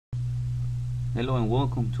Hello and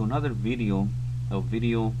welcome to another video of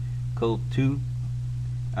Video Code 2.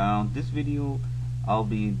 This video I'll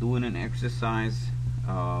be doing an exercise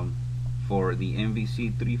for the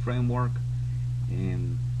MVC3 framework,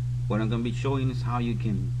 and what I'm going to be showing is how you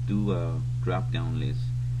can do a drop-down list.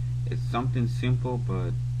 It's something simple,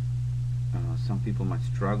 but some people might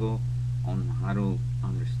struggle on how to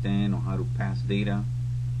understand or how to pass data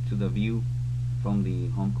to the view from the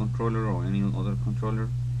home controller or any other controller.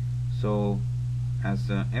 So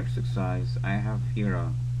as an exercise, I have here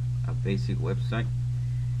a basic website.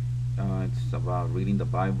 It's about reading the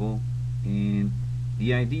Bible, and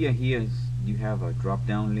the idea here is you have a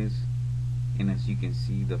drop-down list, and as you can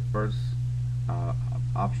see, the first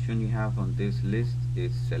option you have on this list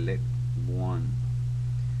is select one.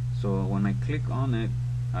 So when I click on it,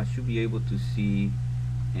 I should be able to see,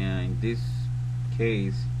 and in this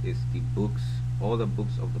case is the books, all the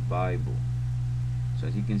books of the Bible. So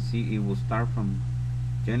as you can see, it will start from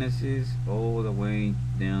Genesis all the way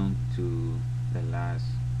down to the last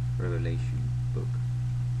Revelation book.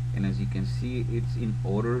 And as you can see, it's in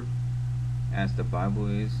order as the Bible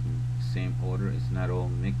is, in the same order. It's not all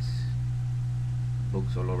mixed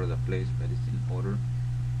books all over the place, but it's in order.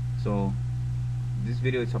 So this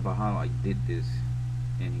video is about how I did this,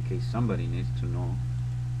 and in case somebody needs to know,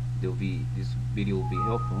 this video will be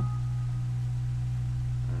helpful.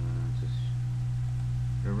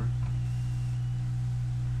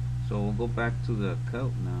 So we'll go back to the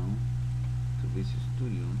code now, to Visual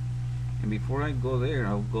Studio, and before I go there,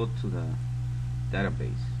 I'll go to the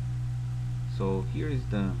database. So here is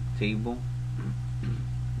the table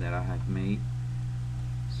that I have made.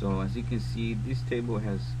 So as you can see, this table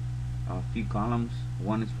has a few columns.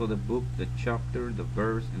 One is for the book, the chapter, the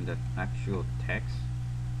verse, and the actual text.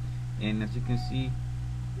 And as you can see,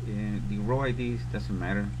 the row IDs doesn't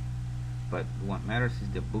matter, but what matters is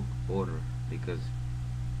the book order, because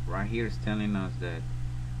right here is telling us that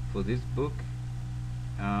for this book,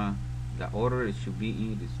 the order it should be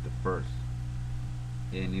in is the first.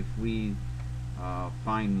 And if we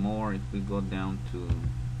find more, if we go down to,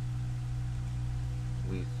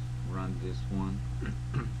 we run this one,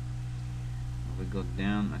 we go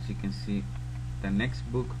down, as you can see, the next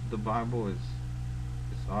book of the Bible is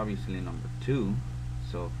obviously number 2.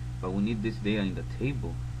 So, but we need this data in the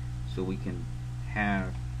table so we can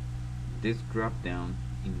have this drop down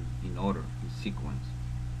in order, in sequence,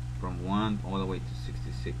 from 1 all the way to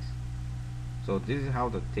 66. So this is how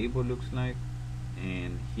the table looks like,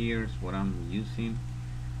 and here's what I'm using.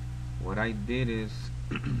 What I did is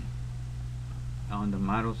on the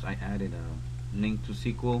models I added a LINQ to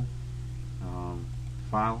SQL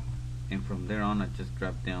file, and from there on I just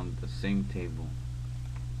dropped down the same table.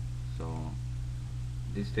 So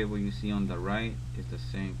this table you see on the right is the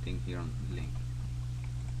same thing here on LINQ,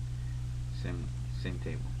 same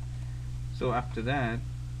table. So after that,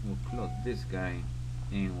 we'll close this guy,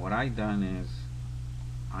 and what I done is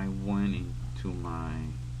I went into my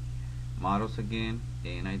models again,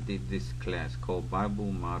 and I did this class called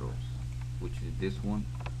Bible Models, which is this one.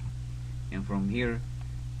 And from here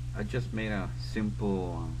I just made a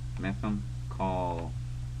simple method called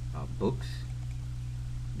books.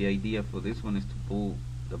 The idea for this one is to pull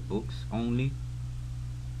the books only.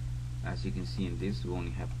 As you can see in this, we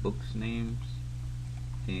only have books names.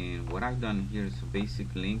 And what I've done here is a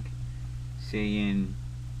basic LINQ saying,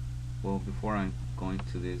 well, before I go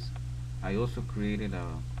into this, I also created a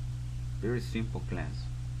very simple class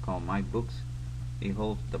called My Books. It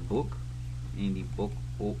holds the book in the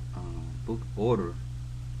book order,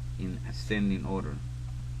 in ascending order.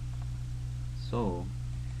 So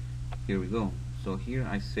here we go. So here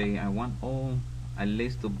I say I want a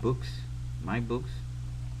list of books, my books,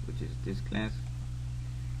 which is this class,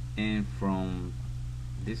 and from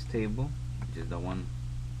this table, which is the one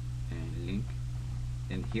LINQ,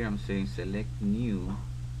 and here I'm saying select new.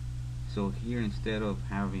 So here, instead of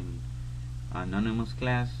having anonymous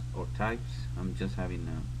class or types, I'm just having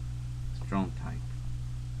a strong type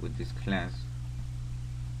with this class.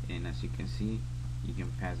 And as you can see, you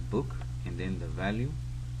can pass book and then the value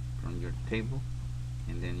from your table,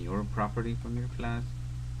 and then your property from your class,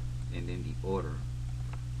 and then the order.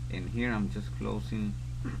 And here I'm just closing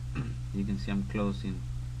you can see I'm closing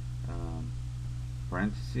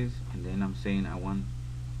parentheses, and then I'm saying I want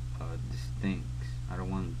distinct. I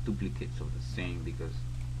don't want duplicates of the same, because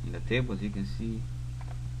in the tables you can see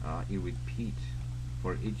it repeats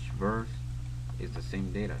for each verse. Is the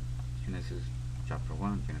same data, Genesis chapter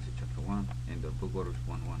 1, Genesis chapter 1, and the book order is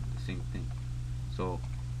 1:1, the same thing. So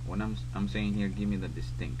when I'm saying here, give me the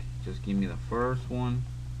distinct, just give me the first one,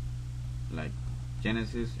 like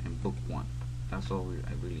Genesis and book 1. That's all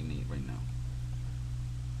I really need right now.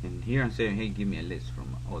 and here I'm saying, hey, give me a list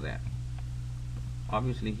from all that.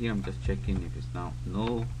 Obviously here I'm just checking if it's now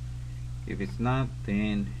no. If it's not,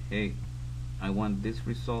 then hey, I want these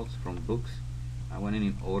results from books. I want it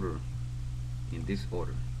in order, in this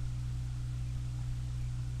order,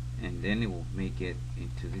 and then it will make it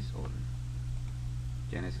into this order,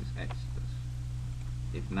 Genesis, Exodus.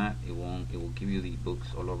 If not, it won't. It will give you the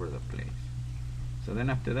books all over the place. So then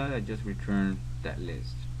after that, I just return that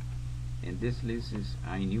list, and this list is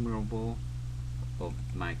enumerable of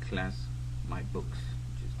my class, my books,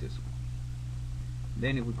 which is this one.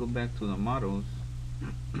 Then if we go back to the models,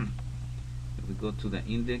 if we go to the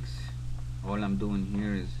index, all I'm doing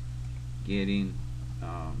here is getting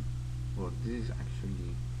well, this is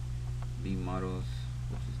actually the models,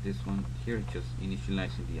 which is this one here, just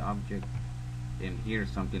initializing the object, and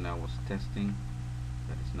here's something I was testing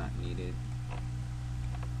that is not needed,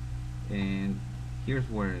 and here's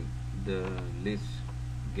where the list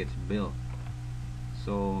gets built.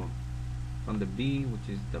 So from the B, which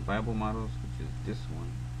is the Bible models, which is this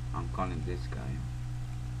one, I'm calling this guy.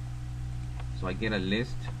 So I get a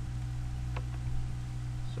list.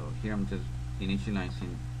 So here I'm just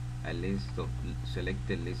initializing a list of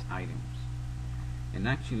selected list items, and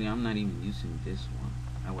actually I'm not even using this one.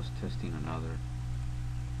 I was testing another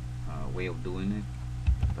way of doing it,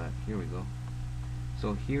 but here we go.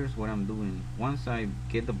 So here's what I'm doing. Once I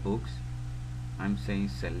get the books, I'm saying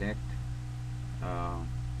select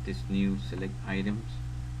this new select items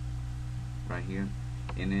right here,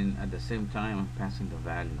 and then at the same time I'm passing the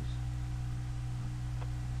values.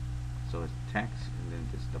 So it's text, and then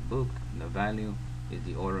it's the book, and the value is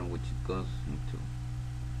the order in which it goes into.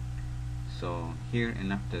 So here,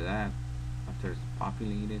 and after that, after it's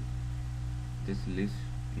populated, this list,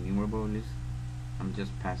 enumerable list, I'm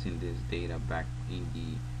just passing this data back in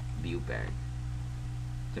the ViewBag,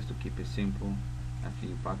 just to keep it simple. After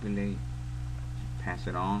you populate, pass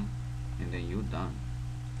it on, and then you're done.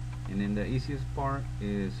 And then the easiest part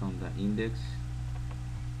is on the index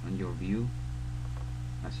on your view.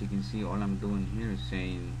 As you can see, all I'm doing here is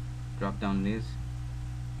saying drop down list,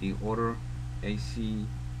 the order ASC,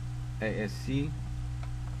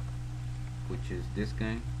 which is this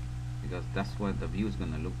guy, because that's what the view is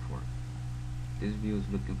gonna look for. This view is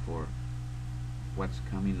looking for what's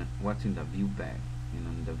coming, what's in the ViewBag, and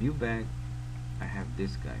on the ViewBag I have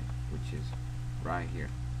this guy, which is right here,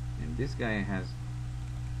 and this guy has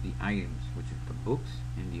the items, which is the books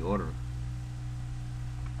and the order.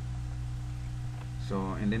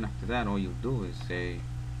 So, and then after that, all you do is say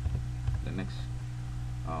the next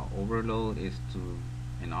overload is to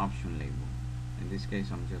an option label. In this case,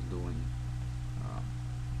 I'm just doing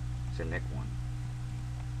select one,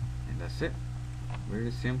 and that's it.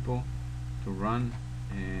 Very simple to run,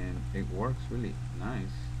 and it works really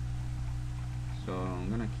nice. So I'm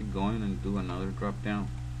gonna keep going and do another drop down,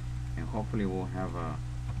 and hopefully we'll have a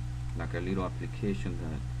like a little application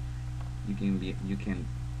that you can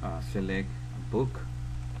select a book,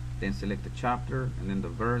 then select the chapter, and then the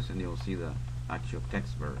verse, and you'll see the actual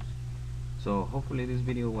text verse. So hopefully this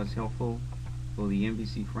video was helpful for the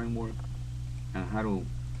MVC framework and how to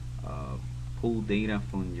pull data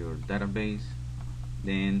from your database,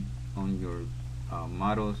 then on your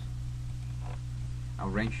models,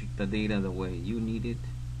 arrange the data the way you need it.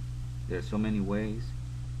 There are so many ways,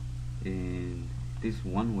 and this is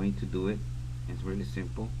one way to do it. It's really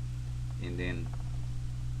simple. And then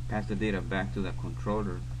pass the data back to the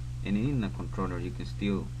controller, and in the controller you can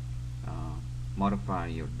still modify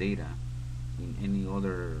your data in any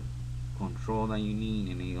other control that you need,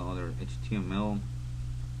 any other HTML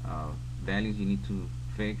values you need to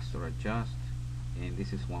fix or adjust, and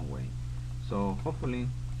this is one way. So hopefully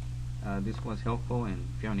this was helpful, and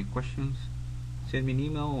if you have any questions, send me an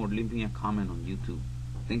email or leave me a comment on YouTube.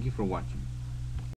 Thank you for watching.